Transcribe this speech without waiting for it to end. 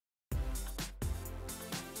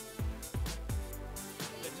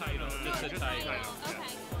the title. Okay.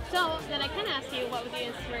 So then I can ask you, what was the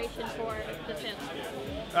inspiration for the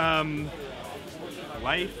film?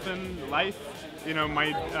 Life. You know,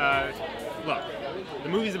 look, the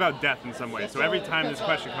movie's about death in some ways. So every time this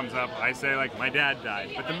question comes up, I say like, my dad died.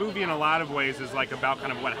 But the movie in a lot of ways is like about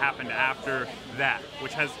kind of what happened after that,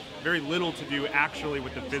 which has very little to do actually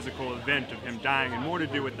with the physical event of him dying, and more to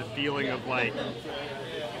do with the feeling of like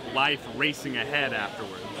life racing ahead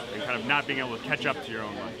afterwards and kind of not being able to catch up to your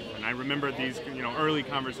own life. And I remember these, early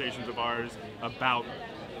conversations of ours about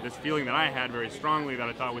this feeling that I had very strongly that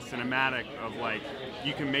I thought was cinematic of like,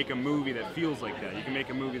 you can make a movie that feels like that. You can make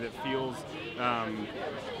a movie that feels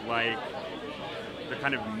like the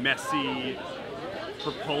kind of messy,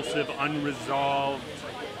 propulsive, unresolved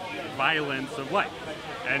violence of life.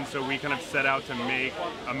 And so we kind of set out to make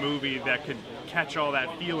a movie that could catch all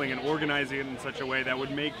that feeling and organize it in such a way that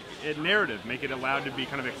would make it narrative, make it allowed to be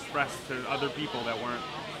kind of expressed to other people that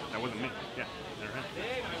wasn't me. Yeah.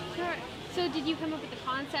 Sure. So did you come up with the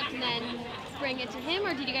concept and then bring it to him,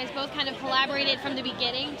 or did you guys both kind of collaborated from the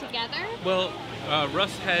beginning together? Well,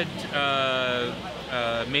 Russ had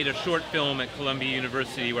made a short film at Columbia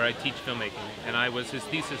University where I teach filmmaking, and I was his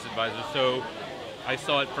thesis advisor. So I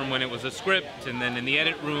saw it from when it was a script, and then in the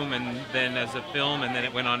edit room, and then as a film, and then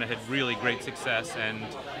it went on and had really great success. And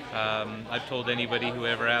I've told anybody who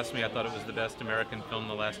ever asked me, I thought it was the best American film in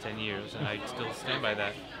the last 10 years, and I still stand by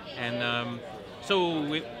that. And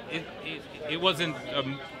so it wasn't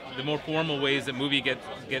the more formal ways that movies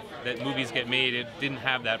get made. It didn't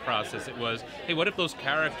have that process. It was, hey, what if those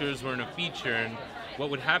characters were in a feature, and what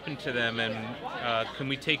would happen to them, and can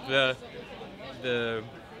we take the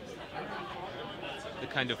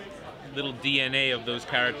kind of little DNA of those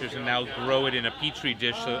characters and now grow it in a petri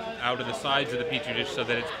dish, out of the sides of the petri dish, so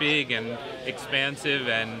that it's big and expansive,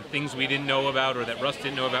 and things we didn't know about or that Russ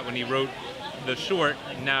didn't know about when he wrote the short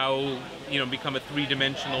now become a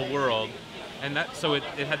three-dimensional world. And so it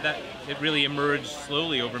really emerged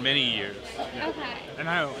slowly over many years. Yeah. Okay. And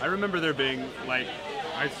I remember there being like,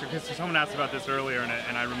 someone asked about this earlier,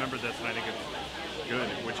 and I remember this, and I think it's good,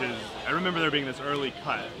 which is, I remember there being this early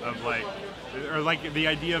cut of like, or like the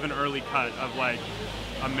idea of an early cut of like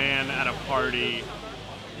a man at a party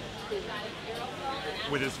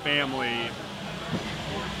with his family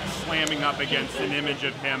slamming up against an image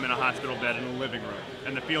of him in a hospital bed in a living room.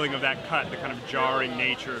 And the feeling of that cut, the kind of jarring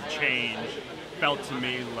nature of change, felt to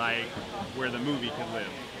me like where the movie could live.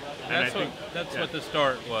 And that's what the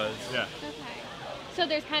start was. Yeah. Okay. So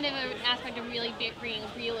there's kind of an aspect of really bringing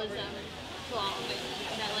realism along with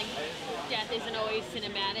that, like, death isn't always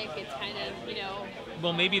cinematic. It's kind of,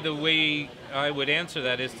 Well, maybe the way I would answer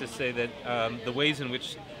that is to say that the ways in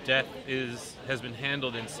which death has been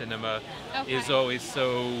handled in cinema is always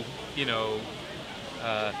so,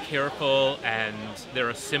 careful, and there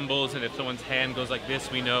are symbols, and if someone's hand goes like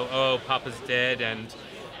this, we know, oh, Papa's dead, and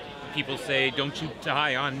people say, don't you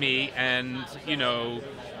die on me, and,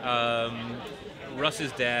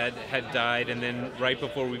 Russ's dad had died, and then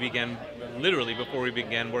literally before we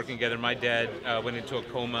began working together, my dad went into a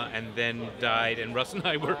coma and then died, and Russ and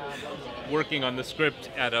I were working on the script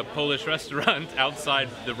at a Polish restaurant outside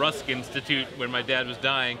the Rusk Institute where my dad was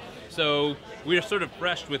dying. So we are sort of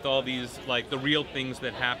fresh with all these, like, the real things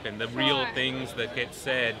that happen, the real things that get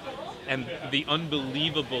said, and the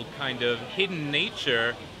unbelievable kind of hidden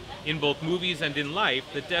nature in both movies and in life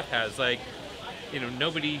that death has. Like,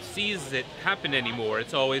 nobody sees it happen anymore.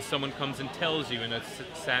 It's always someone comes and tells you in a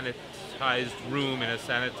sanitized room, in a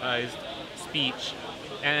sanitized speech.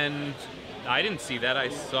 And I didn't see that. I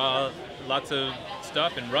saw lots of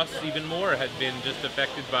stuff, and Russ even more had been just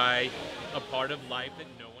affected by a part of life that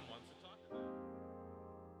no one wants to talk about.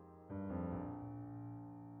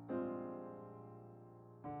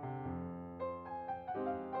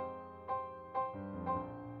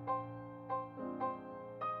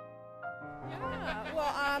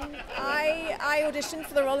 I auditioned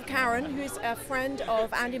for the role of Karen, who's a friend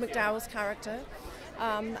of Andie Macdowell's character,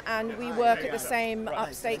 and we work at the same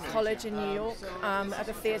upstate college in New York at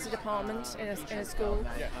the theatre department in a school.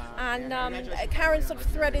 And Karen sort of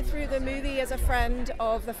threaded through the movie as a friend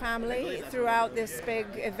of the family throughout this big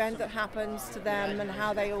event that happens to them and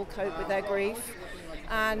how they all cope with their grief.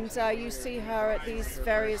 And you see her at these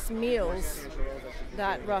various meals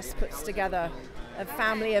that Russ puts together, of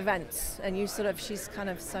family events, and she's kind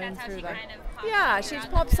of sewn through them. Yeah, she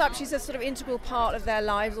pops up. She's a sort of integral part of their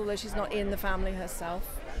lives, although she's not in the family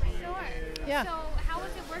herself. Sure. Yeah. So how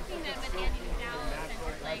was it working then with Andie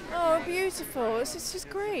Macdowell? Oh, beautiful. It's just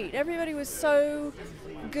great. Everybody was so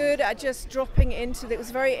good at just dropping into it. It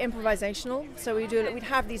was very improvisational. So we'd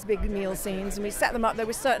have these big meal scenes and we set them up. There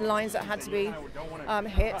were certain lines that had to be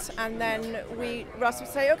hit, and then Russ would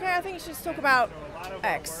say, "Okay, I think you should just talk about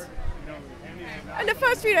X." And the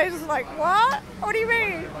first few days was like, "What? What do you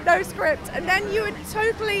mean? No script?" And then you would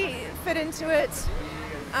totally fit into it.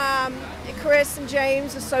 Chris and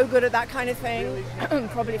James are so good at that kind of thing,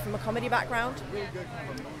 probably from a comedy background.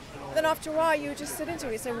 Then after a while, you just sit into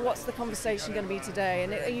it and say, well, what's the conversation going to be today?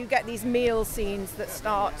 And you get these meal scenes that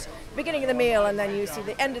start the beginning of the meal, and then you see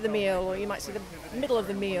the end of the meal, or you might see the middle of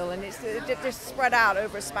the meal, and it's just spread out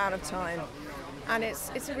over a span of time. And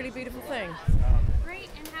it's a really beautiful thing. Great.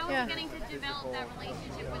 And how are you getting to develop that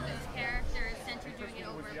relationship with those characters since you're doing it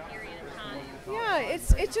over a period of time? Yeah,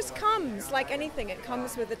 it just comes like anything. It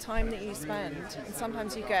comes with the time that you spend. And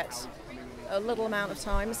sometimes you get a little amount of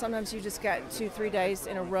time. Sometimes you just get 2-3 days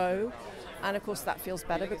in a row. And of course that feels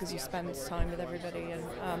better because you spend time with everybody. And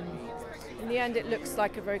in the end, it looks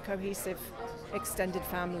like a very cohesive, extended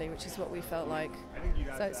family, which is what we felt like.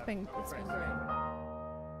 So it's been great.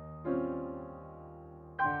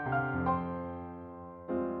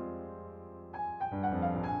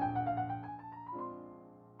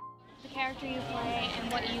 Character you play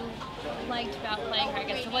and what you liked about playing her, I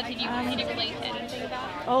guess. So what did you relate to anything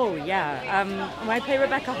about her? Oh yeah, I play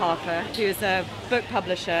Tribeca Harbaugh, who's a book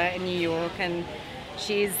publisher in New York, and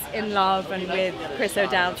she's in love and with Chris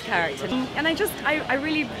O'Dowd's character. And I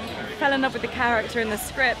really fell in love with the character in the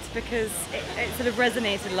script because it sort of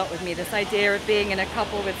resonated a lot with me, this idea of being in a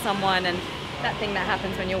couple with someone and that thing that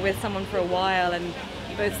happens when you're with someone for a while and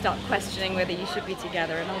you both start questioning whether you should be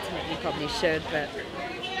together, and ultimately you probably should, but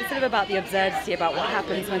it's sort of about the absurdity about what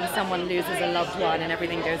happens when someone loses a loved one and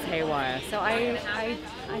everything goes haywire. So I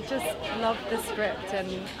just love the script, and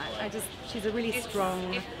she's a really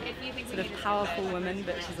strong, sort of powerful woman,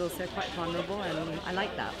 but she's also quite vulnerable, and I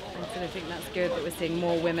like that. I sort of think that's good that we're seeing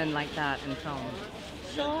more women like that in film.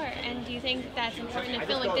 Sure. And do you think that's important in a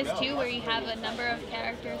film like this too, where you have a number of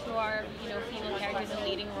characters who are, female characters in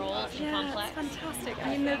leading roles and complex? Yeah, it's fantastic.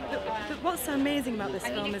 I mean, what's so amazing about this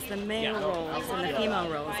film is the male roles and the female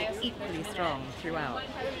roles are equally strong throughout,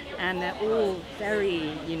 and they're all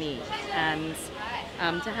very unique. And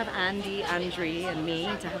to have Andie, Dree, and me,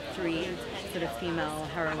 to have 3 sort of female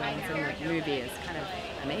heroines in the movie is kind of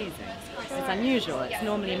amazing. It's unusual. It's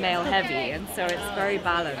normally male heavy, and so it's very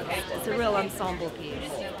balanced. It's a real ensemble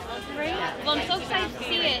piece. Great. Well, I'm so excited